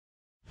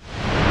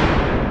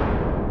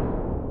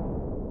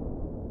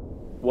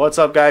What's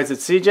up guys,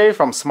 it's CJ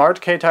from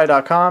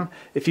smartkeitai.com.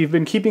 If you've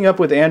been keeping up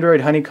with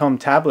Android Honeycomb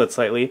tablets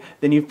lately,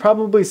 then you've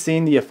probably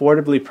seen the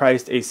affordably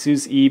priced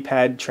ASUS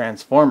ePad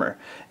transformer.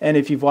 And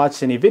if you've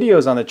watched any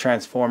videos on the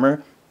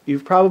transformer,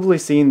 you've probably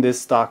seen this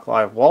stock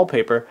live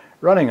wallpaper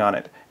running on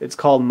it. It's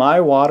called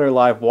My Water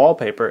Live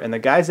Wallpaper, and the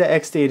guys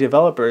at XDA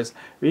Developers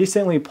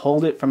recently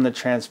pulled it from the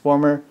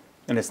transformer,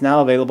 and it's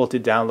now available to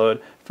download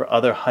for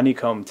other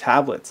Honeycomb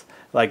tablets,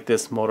 like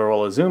this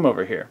Motorola Xoom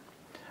over here.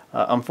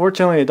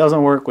 Unfortunately, it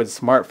doesn't work with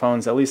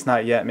smartphones, at least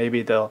not yet.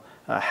 Maybe they'll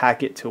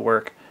hack it to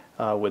work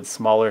with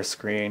smaller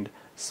screened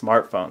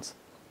smartphones.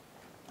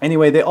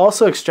 Anyway, they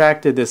also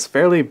extracted this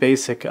fairly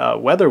basic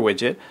weather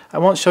widget. I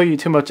won't show you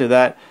too much of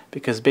that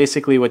because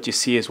basically what you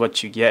see is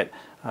what you get.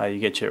 You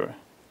get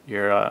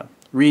your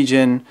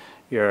region,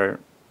 your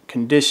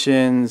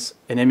conditions,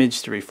 an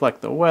image to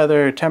reflect the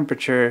weather,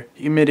 temperature,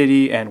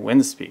 humidity, and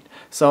wind speed.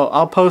 So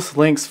I'll post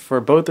links for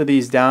both of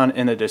these down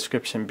in the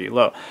description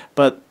below.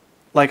 But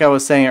like I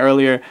was saying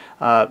earlier,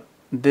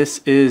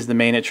 this is the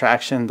main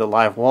attraction, the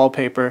live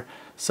wallpaper.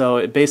 So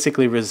it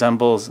basically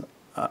resembles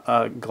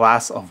a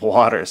glass of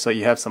water. So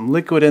you have some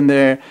liquid in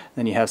there,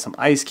 then you have some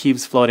ice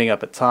cubes floating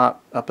up at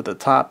the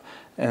top,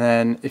 and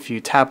then if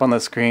you tap on the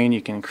screen,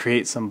 you can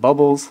create some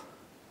bubbles,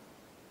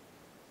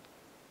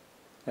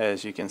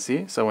 as you can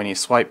see. So when you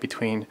swipe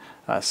between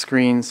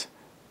screens,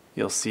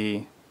 you'll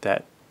see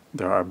that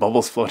there are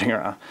bubbles floating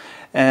around.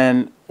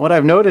 And what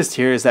I've noticed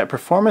here is that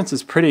performance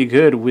is pretty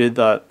good with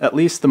at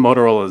least the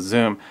Motorola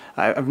Xoom.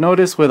 I've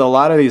noticed with a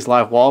lot of these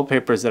live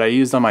wallpapers that I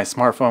used on my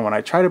smartphone, when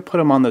I try to put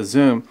them on the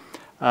Xoom,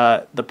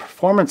 the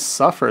performance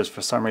suffers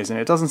for some reason.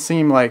 It doesn't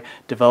seem like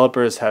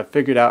developers have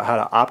figured out how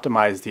to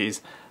optimize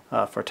these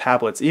for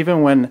tablets,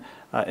 even when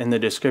in the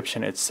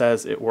description it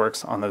says it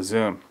works on the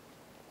Xoom.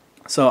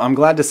 So I'm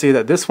glad to see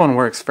that this one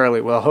works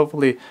fairly well.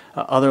 Hopefully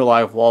other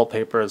live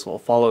wallpapers will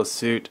follow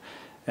suit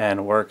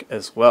and work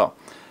as well.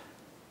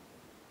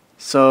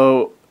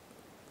 So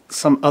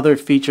some other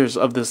features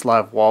of this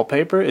live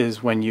wallpaper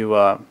is when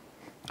you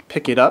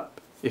pick it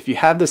up, if you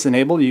have this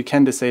enabled, you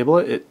can disable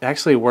it. It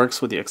actually works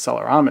with the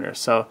accelerometer.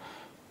 So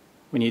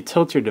when you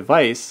tilt your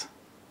device,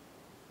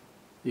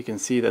 you can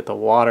see that the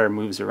water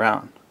moves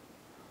around.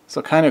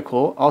 So kind of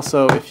cool.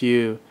 Also, if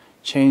you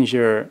change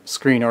your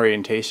screen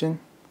orientation,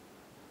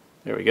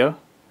 there we go,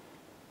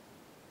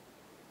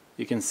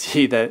 you can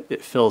see that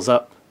it fills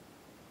up.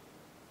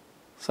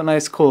 It's a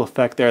nice cool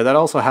effect there. That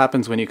also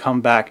happens when you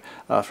come back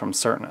from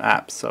certain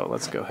apps. So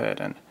let's go ahead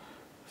and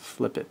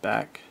flip it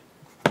back.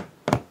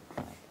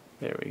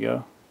 There we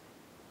go.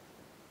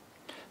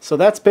 So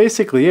that's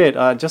basically it.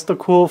 Just a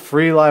cool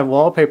free live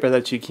wallpaper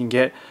that you can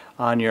get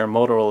on your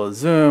Motorola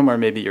Xoom or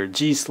maybe your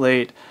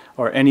G-slate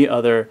or any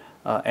other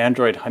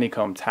Android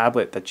Honeycomb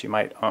tablet that you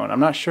might own. I'm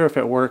not sure if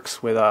it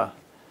works with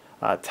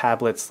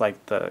tablets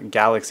like the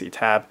Galaxy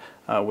Tab,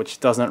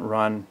 which doesn't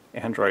run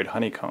Android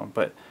Honeycomb,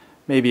 but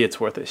maybe it's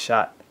worth a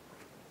shot.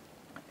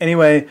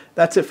 Anyway,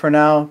 that's it for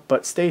now,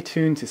 but stay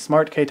tuned to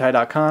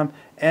smartkeitai.com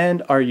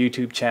and our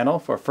YouTube channel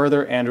for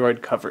further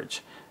Android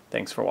coverage.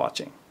 Thanks for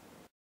watching.